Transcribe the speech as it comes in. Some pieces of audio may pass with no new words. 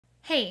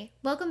Hey,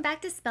 welcome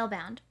back to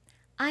Spellbound.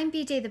 I'm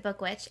BJ the Book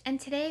Witch, and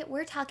today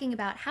we're talking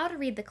about how to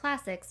read the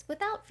classics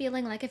without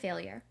feeling like a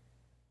failure.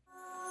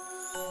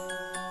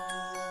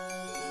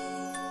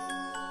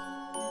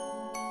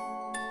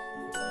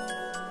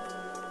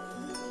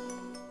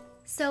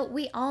 So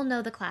we all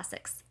know the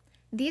classics.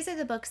 These are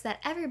the books that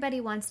everybody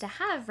wants to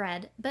have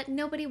read, but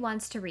nobody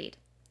wants to read.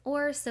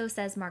 Or so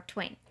says Mark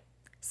Twain.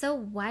 So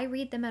why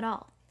read them at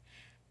all?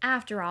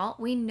 After all,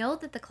 we know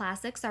that the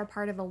classics are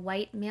part of a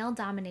white,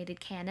 male-dominated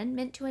canon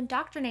meant to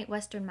indoctrinate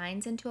Western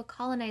minds into a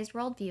colonized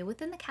worldview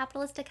within the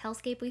capitalistic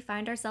hellscape we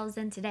find ourselves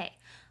in today.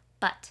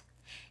 But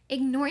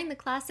ignoring the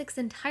classics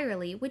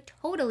entirely would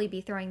totally be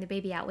throwing the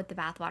baby out with the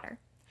bathwater.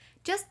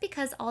 Just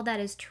because all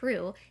that is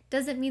true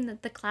doesn't mean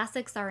that the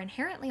classics are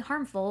inherently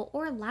harmful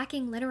or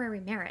lacking literary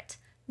merit.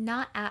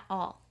 Not at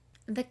all.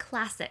 The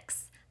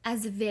classics,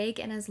 as vague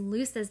and as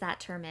loose as that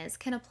term is,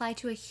 can apply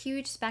to a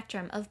huge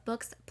spectrum of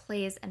books,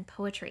 plays, and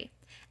poetry.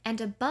 And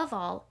above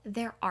all,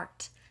 they're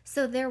art,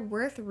 so they're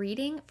worth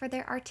reading for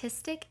their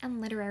artistic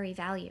and literary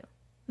value.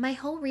 My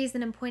whole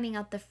reason in pointing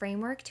out the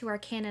framework to our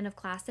canon of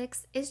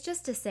classics is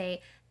just to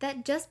say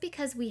that just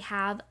because we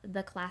have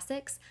the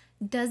classics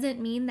doesn't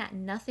mean that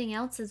nothing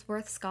else is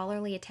worth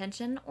scholarly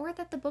attention or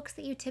that the books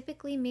that you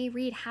typically may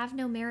read have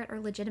no merit or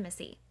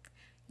legitimacy.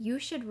 You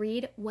should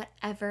read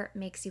whatever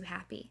makes you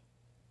happy.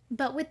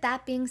 But with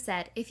that being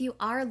said, if you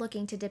are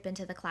looking to dip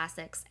into the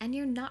classics and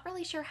you're not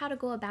really sure how to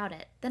go about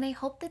it, then I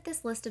hope that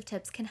this list of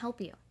tips can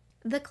help you.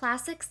 The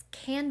classics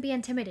can be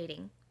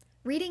intimidating.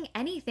 Reading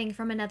anything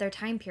from another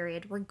time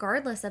period,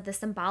 regardless of the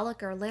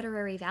symbolic or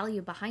literary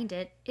value behind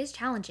it, is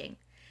challenging.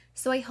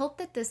 So I hope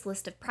that this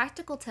list of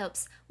practical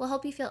tips will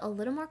help you feel a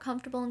little more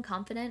comfortable and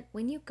confident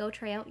when you go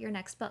try out your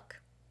next book.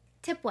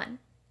 Tip 1.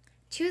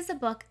 Choose a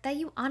book that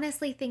you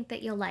honestly think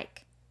that you'll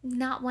like,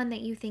 not one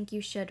that you think you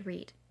should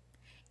read.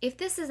 If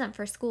this isn't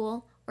for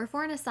school or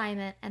for an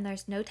assignment and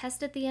there's no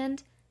test at the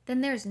end,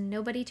 then there's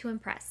nobody to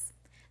impress.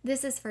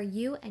 This is for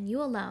you and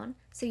you alone,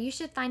 so you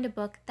should find a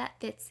book that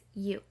fits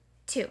you.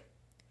 2.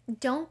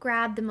 Don't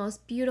grab the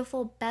most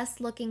beautiful,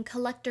 best-looking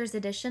collector's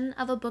edition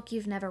of a book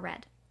you've never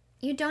read.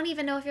 You don't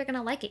even know if you're going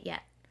to like it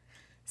yet.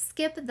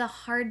 Skip the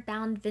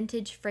hardbound,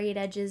 vintage, frayed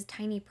edges,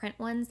 tiny print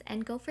ones,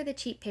 and go for the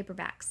cheap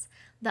paperbacks.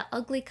 The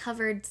ugly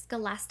covered,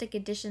 scholastic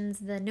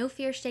editions, the No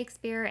Fear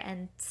Shakespeare,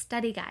 and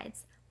study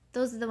guides.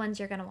 Those are the ones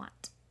you're going to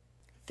want.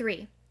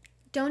 3.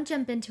 Don't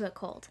jump into it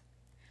cold.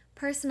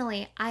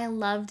 Personally, I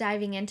love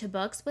diving into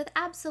books with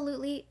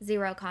absolutely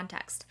zero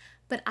context,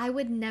 but I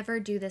would never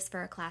do this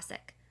for a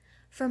classic.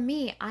 For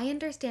me, I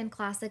understand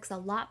classics a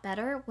lot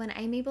better when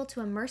I'm able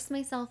to immerse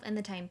myself in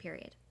the time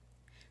period.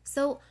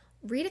 So,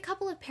 read a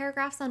couple of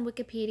paragraphs on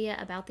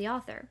Wikipedia about the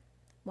author.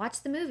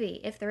 Watch the movie,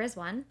 if there is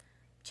one.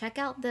 Check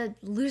out the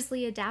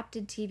loosely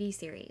adapted TV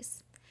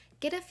series.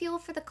 Get a feel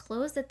for the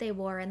clothes that they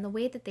wore and the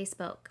way that they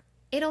spoke.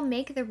 It'll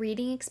make the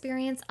reading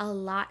experience a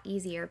lot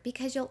easier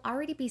because you'll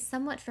already be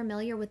somewhat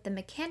familiar with the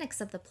mechanics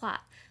of the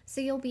plot,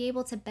 so you'll be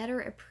able to better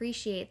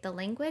appreciate the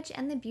language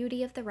and the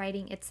beauty of the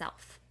writing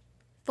itself.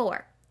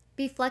 4.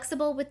 Be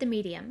flexible with the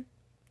medium.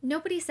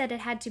 Nobody said it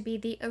had to be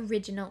the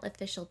original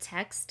official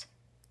text.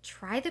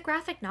 Try the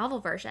graphic novel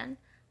version,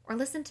 or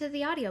listen to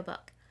the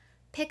audiobook.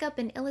 Pick up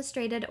an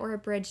illustrated or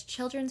abridged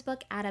children's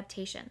book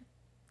adaptation.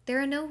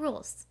 There are no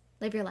rules.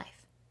 Live your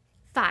life.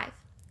 5.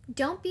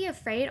 Don't be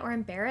afraid or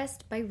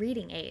embarrassed by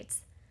reading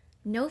aids.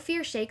 No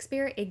Fear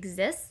Shakespeare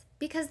exists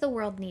because the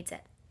world needs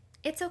it.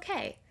 It's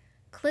okay.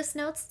 Cliff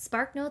Notes,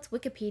 Spark Notes,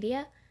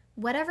 Wikipedia,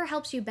 whatever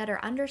helps you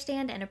better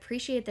understand and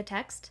appreciate the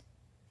text,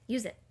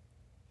 use it.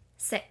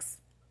 6.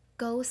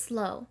 Go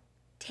slow.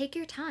 Take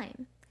your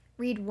time.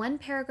 Read one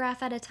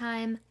paragraph at a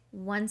time,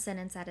 one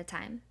sentence at a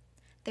time.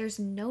 There's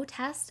no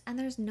test and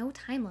there's no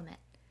time limit.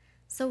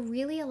 So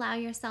really allow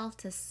yourself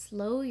to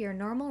slow your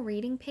normal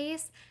reading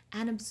pace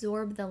and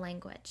absorb the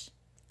language.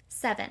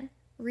 7.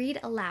 Read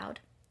aloud.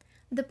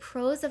 The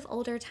prose of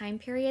older time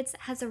periods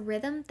has a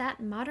rhythm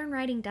that modern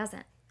writing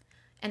doesn't.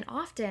 And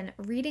often,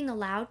 reading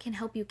aloud can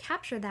help you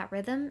capture that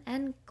rhythm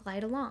and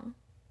glide along.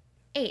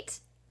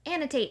 8.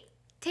 Annotate.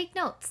 Take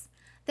notes.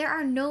 There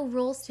are no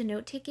rules to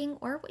note-taking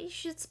or what you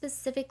should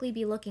specifically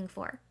be looking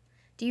for.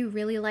 Do you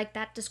really like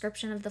that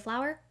description of the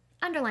flower?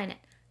 Underline it.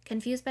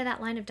 Confused by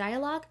that line of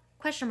dialogue?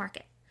 Question mark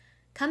it.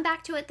 Come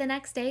back to it the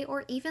next day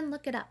or even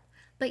look it up,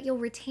 but you'll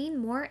retain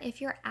more if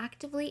you're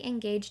actively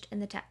engaged in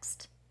the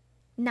text.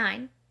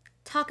 9.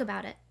 Talk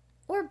about it,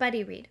 or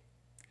buddy read.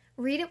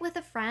 Read it with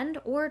a friend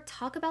or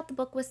talk about the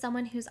book with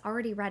someone who's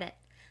already read it.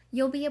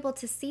 You'll be able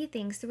to see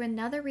things through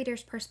another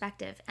reader's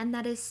perspective, and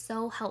that is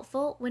so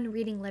helpful when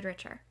reading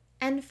literature.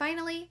 And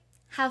finally,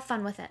 have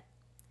fun with it.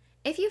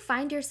 If you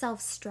find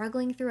yourself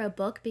struggling through a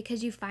book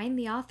because you find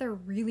the author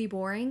really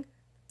boring,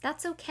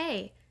 that's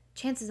okay.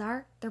 Chances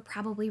are they're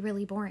probably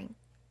really boring.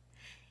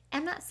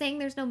 I'm not saying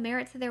there's no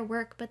merit to their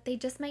work, but they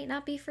just might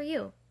not be for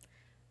you.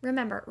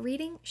 Remember,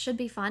 reading should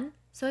be fun,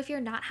 so if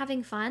you're not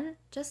having fun,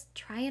 just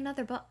try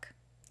another book.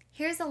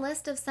 Here's a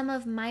list of some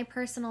of my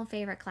personal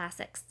favorite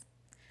classics.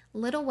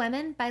 Little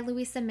Women by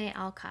Louisa May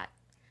Alcott.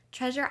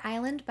 Treasure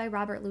Island by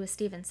Robert Louis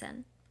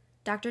Stevenson.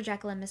 Dr.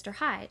 Jekyll and Mr.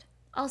 Hyde,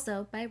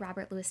 also by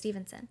Robert Louis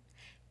Stevenson,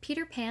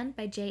 Peter Pan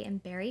by J.M.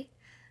 Barrie,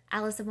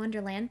 Alice in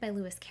Wonderland by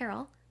Lewis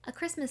Carroll, A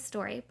Christmas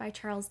Story by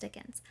Charles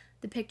Dickens,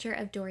 The Picture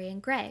of Dorian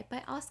Gray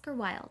by Oscar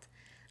Wilde,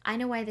 I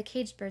Know Why the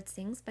Caged Bird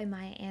Sings by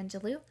Maya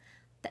Angelou,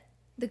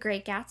 The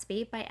Great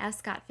Gatsby by S.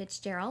 Scott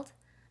Fitzgerald,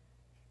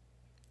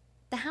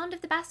 The Hound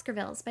of the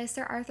Baskervilles by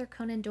Sir Arthur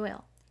Conan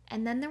Doyle,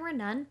 And Then There Were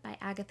None by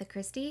Agatha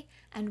Christie,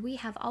 and We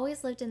Have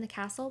Always Lived in the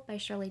Castle by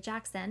Shirley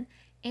Jackson,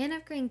 Anne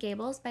of Green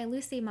Gables by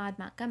Lucy Maud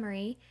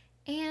Montgomery,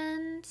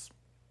 and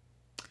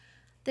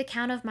The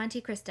Count of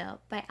Monte Cristo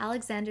by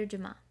Alexandre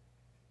Dumas.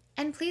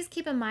 And please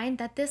keep in mind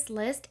that this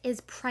list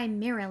is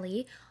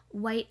primarily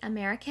white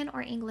American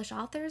or English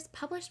authors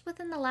published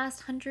within the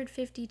last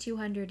 150,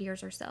 200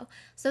 years or so.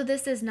 So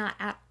this is not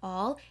at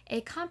all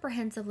a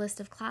comprehensive list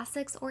of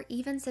classics or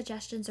even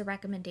suggestions or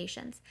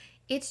recommendations.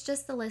 It's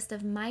just the list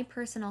of my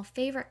personal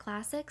favorite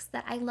classics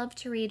that I love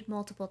to read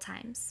multiple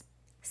times.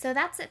 So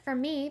that's it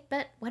from me,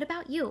 but what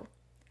about you?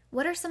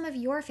 What are some of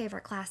your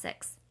favorite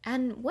classics?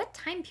 And what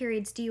time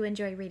periods do you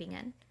enjoy reading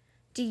in?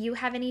 Do you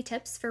have any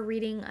tips for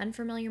reading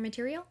unfamiliar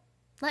material?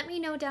 Let me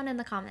know down in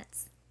the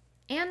comments.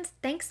 And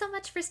thanks so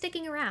much for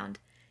sticking around.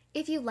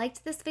 If you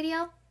liked this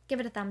video, give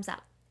it a thumbs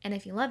up. And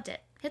if you loved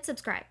it, hit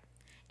subscribe.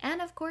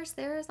 And of course,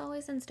 there is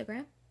always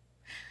Instagram.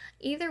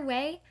 Either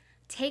way,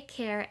 take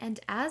care, and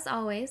as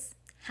always,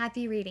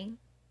 happy reading.